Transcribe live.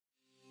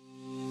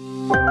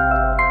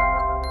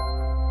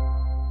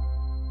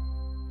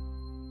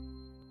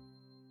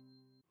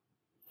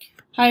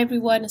Hi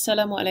everyone,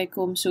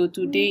 Assalamualaikum. So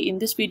today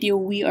in this video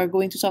we are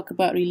going to talk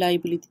about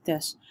reliability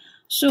tests.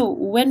 So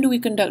when do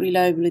we conduct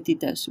reliability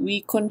tests?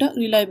 We conduct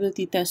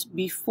reliability tests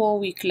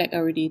before we collect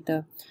our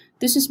data.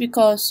 This is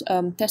because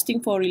testing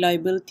for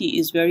reliability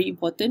is very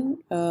important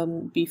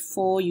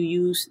before you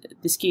use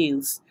the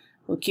scales.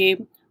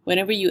 Okay,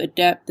 whenever you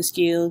adapt the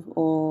scale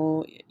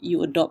or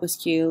you adopt a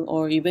scale,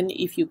 or even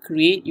if you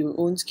create your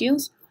own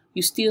scales,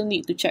 you still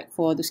need to check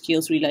for the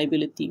scale's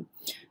reliability.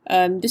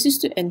 This is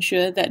to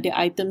ensure that the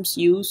items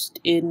used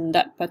in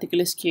that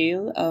particular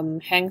scale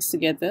hangs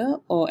together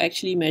or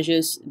actually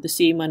measures the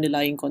same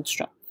underlying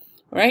construct,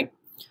 right?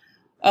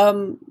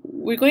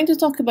 We're going to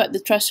talk about the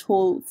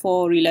threshold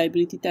for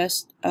reliability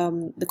test.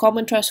 The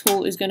common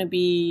threshold is going to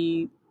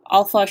be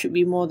alpha should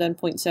be more than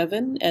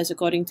 0.7 as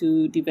according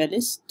to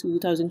Develis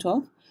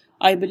 2012.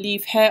 I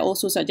believe Hare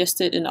also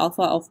suggested an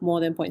alpha of more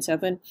than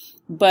 0.7,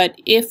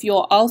 but if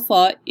your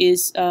alpha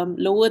is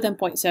lower than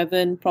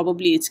 0.7,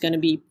 probably it's going to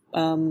be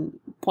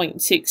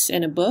 0.6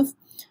 and above.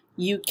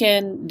 You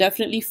can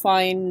definitely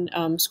find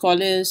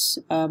scholars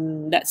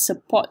that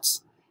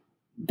supports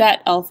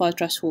that alpha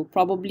threshold.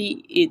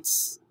 Probably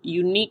it's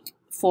unique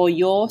for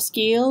your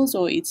scales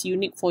or it's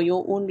unique for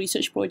your own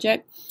research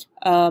project.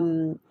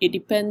 It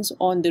depends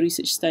on the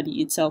research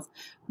study itself.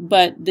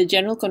 But the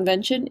general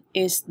convention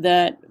is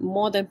that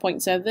more than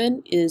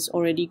 0.7 is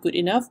already good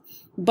enough.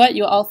 But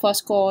your alpha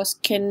scores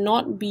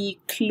cannot be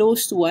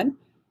close to 1.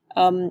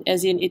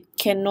 As in it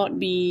cannot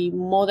be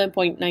more than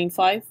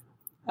 0.95.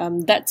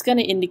 That's going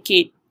to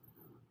indicate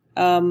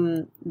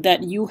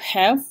that you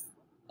have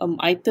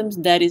items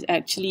that is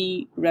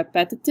actually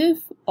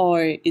repetitive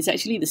or it's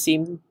actually the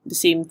same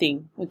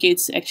thing. Okay,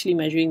 it's actually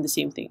measuring the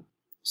same thing.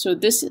 So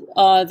this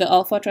are the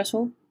alpha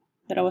threshold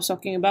that I was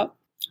talking about.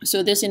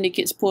 So this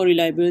indicates poor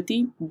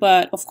reliability,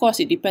 but of course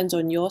it depends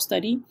on your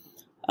study.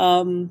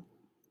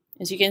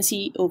 As you can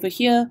see over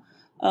here,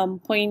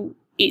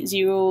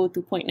 0.80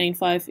 to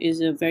 0.95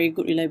 is a very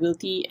good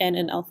reliability, and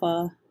an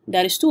alpha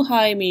that is too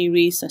high may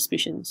raise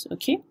suspicions.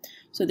 Okay,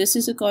 so this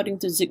is according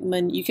to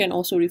Zygmunt. You can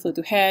also refer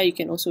to Hare, you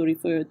can also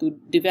refer to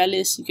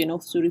Develis, you can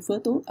also refer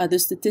to other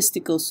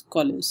statistical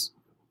scholars.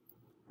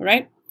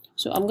 Alright,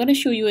 so I'm going to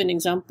show you an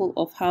example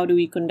of how do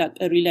we conduct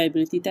a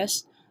reliability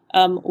test.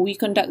 We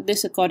conduct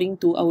this according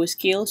to our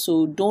scale,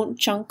 so don't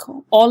chunk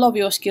all of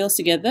your scales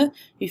together.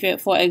 If you,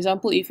 for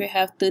example, if you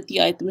have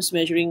 30 items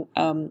measuring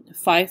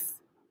five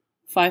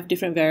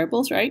different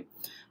variables, right?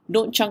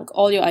 Don't chunk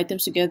all your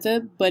items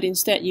together, but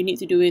instead you need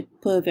to do it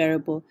per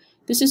variable.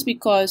 This is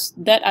because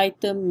that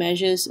item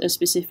measures a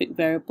specific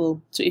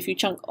variable. So if you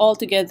chunk all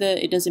together,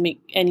 it doesn't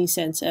make any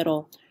sense at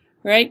all,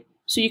 right?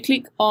 So you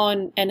click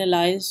on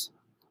Analyze.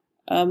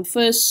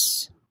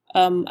 First,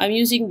 I'm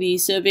using the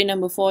survey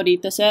number 4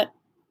 dataset.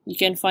 You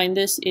can find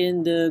this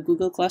in the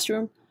Google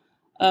Classroom.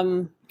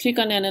 Click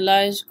on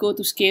Analyze, go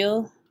to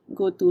Scale,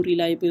 go to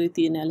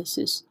Reliability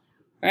Analysis,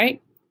 right?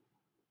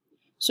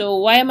 So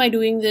why am I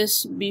doing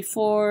this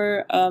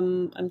before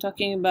I'm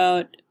talking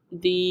about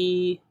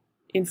the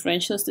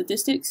inferential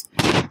statistics?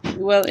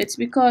 Well, it's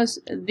because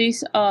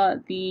these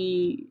are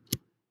the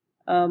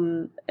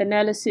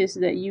analysis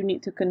that you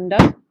need to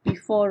conduct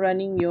before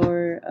running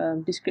your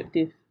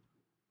descriptive,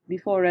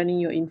 before running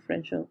your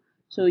inferential.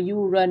 So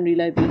you run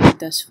reliability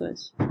tests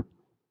first.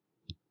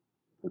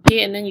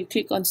 Okay, and then you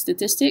click on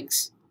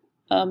statistics.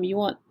 You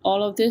want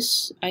all of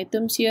this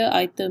items here,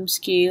 item,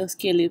 scale,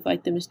 scale if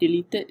item is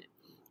deleted.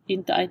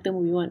 Into item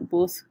we want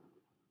both,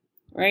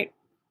 right?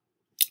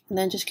 And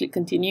then just click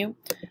continue.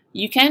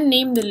 You can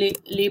name the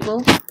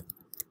label.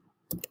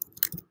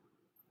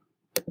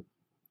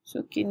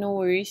 So okay, no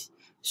worries.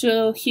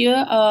 So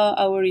here are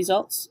our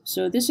results.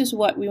 So this is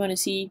what we want to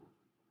see.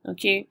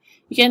 Okay,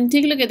 you can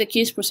take a look at the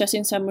case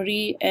processing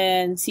summary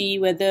and see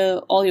whether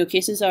all your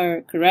cases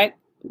are correct.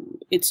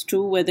 It's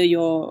true whether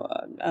your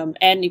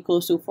n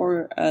equals to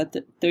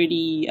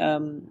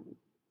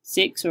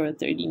 36 or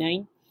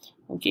 39.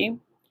 Okay.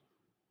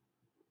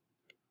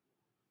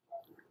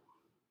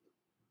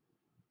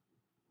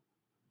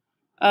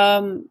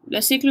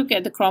 Let's take a look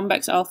at the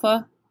Cronbach's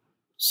alpha.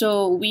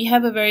 So we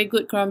have a very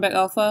good Cronbach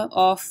alpha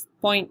of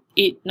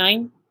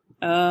 0.89,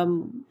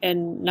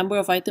 and number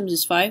of items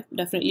is 5.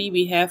 Definitely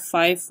we have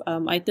 5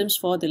 items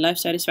for the life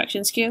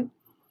satisfaction scale.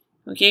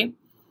 Okay,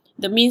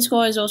 the mean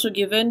score is also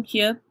given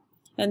here,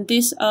 and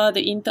these are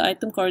the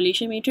inter-item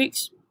correlation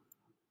matrix.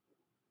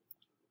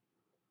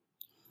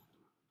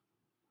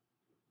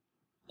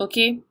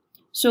 Okay,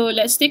 so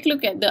let's take a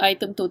look at the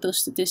item total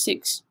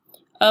statistics.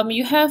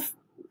 You have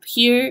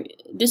here,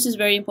 this is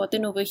very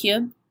important over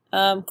here,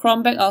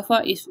 Cronbach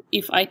alpha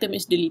if item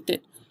is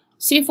deleted.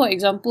 Say for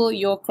example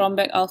your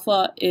Cronbach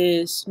alpha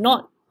is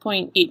not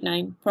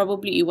 0.89,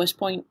 probably it was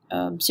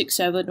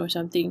 0.67 or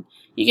something.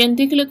 You can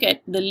take a look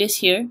at the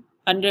list here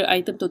under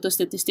item total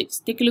statistics.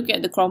 Take a look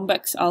at the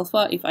Cronbach's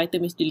alpha if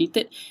item is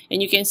deleted,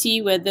 and you can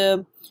see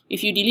whether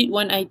if you delete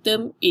one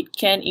item it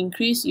can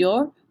increase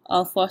your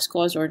alpha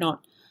scores or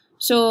not.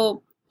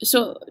 So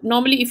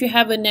normally if you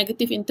have a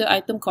negative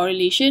inter-item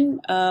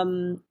correlation,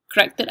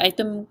 corrected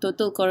item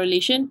total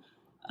correlation,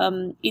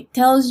 it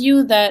tells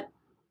you that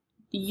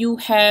you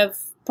have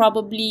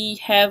probably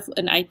have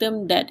an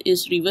item that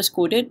is reverse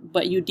coded,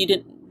 but you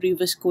didn't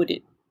reverse code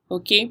it.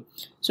 Okay,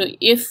 so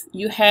if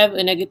you have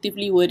a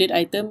negatively worded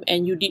item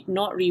and you did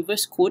not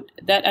reverse code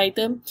that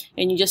item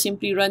and you just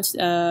simply run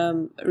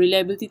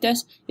reliability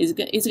test,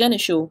 it's gonna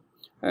show.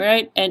 All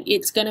right, and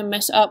it's gonna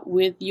mess up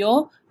with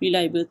your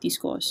reliability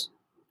scores.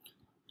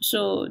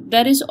 So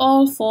that is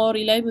all for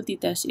reliability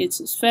test.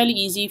 It's fairly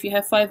easy. If you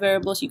have 5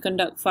 variables, you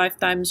conduct 5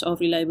 times of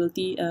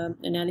reliability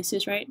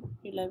analysis, right?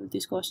 Reliability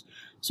scores.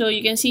 So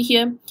you can see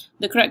here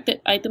the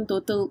corrected item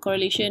total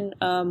correlation.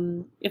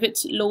 If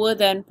it's lower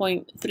than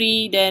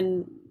 0.3,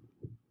 then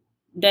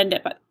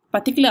that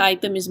particular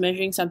item is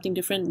measuring something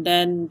different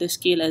than the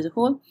scale as a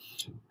whole.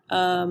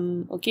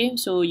 Okay,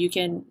 so you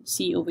can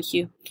see over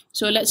here.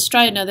 So let's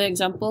try another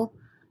example.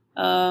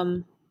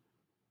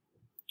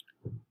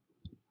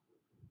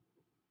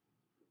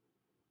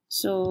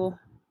 So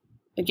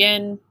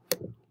again,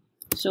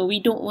 so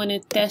we don't want to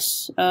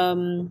test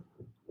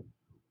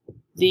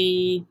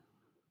the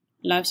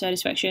life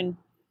satisfaction.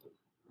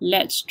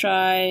 Let's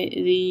try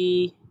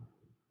the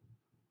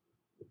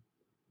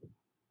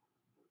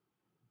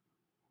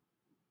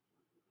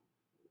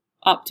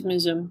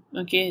optimism.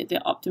 Okay, the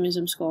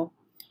optimism score.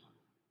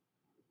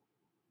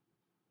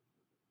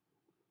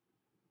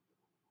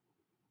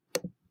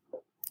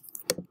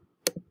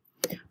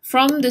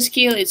 From the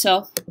scale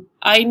itself,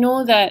 I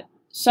know that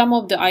some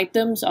of the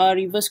items are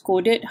reverse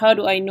coded. How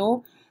do I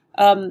know?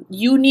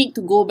 You need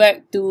to go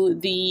back to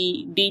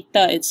the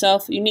data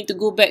itself. You need to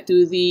go back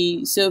to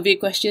the survey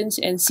questions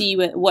and see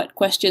what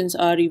questions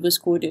are reverse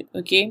coded.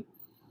 Okay,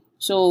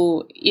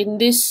 so in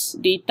this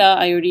data,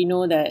 I already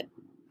know that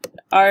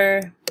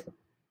our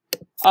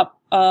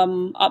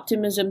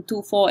optimism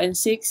 2, 4, and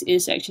 6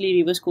 is actually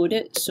reverse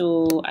coded.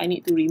 So I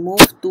need to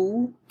remove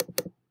 2,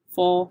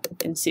 4,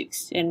 and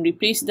 6 and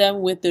replace them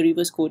with the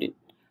reverse coded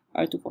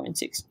R2, 4, and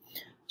 6.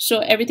 So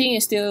everything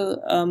is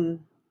still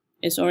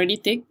is already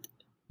ticked.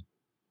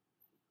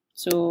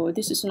 So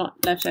this is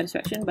not life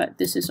satisfaction, but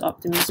this is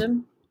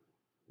optimism.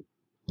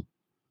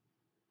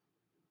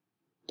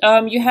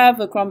 You have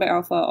a Cronbach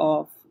alpha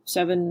of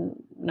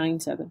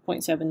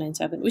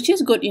 0.797, which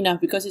is good enough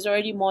because it's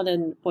already more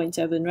than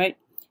 0.7, right?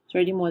 It's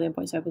already more than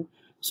 0.7.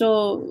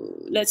 So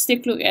let's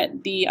take a look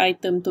at the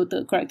item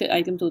total, corrected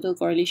item total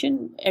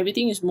correlation.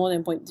 Everything is more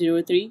than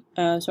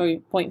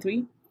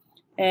 0.3,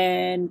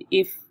 and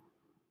if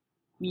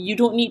you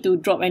don't need to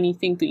drop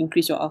anything to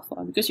increase your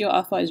alpha because your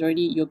alpha is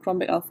already, your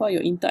Cronbach alpha,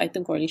 your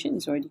inter-item correlation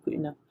is already good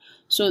enough.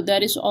 So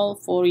that is all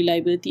for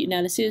reliability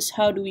analysis.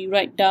 How do we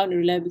write down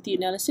reliability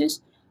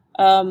analysis?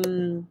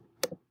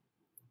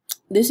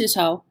 This is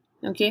how,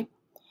 okay.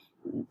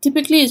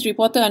 Typically, it's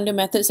reported under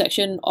method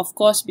section, of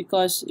course,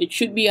 because it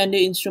should be under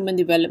instrument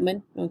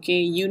development.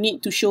 Okay, you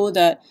need to show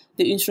that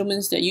the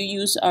instruments that you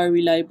use are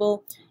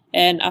reliable.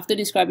 And after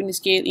describing the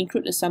scale,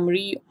 include a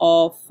summary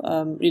of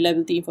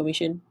reliability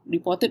information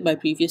reported by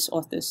previous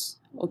authors.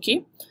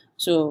 Okay,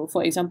 so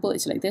for example,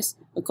 it's like this.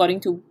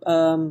 According to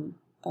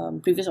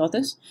previous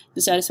authors,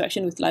 the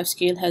satisfaction with life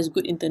scale has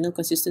good internal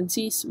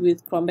consistencies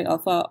with Cronbach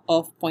alpha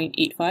of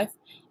 0.85.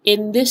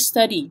 In this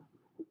study,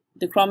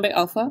 the Cronbach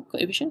alpha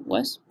coefficient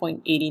was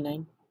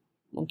 0.89.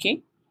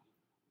 Okay,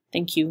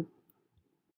 thank you.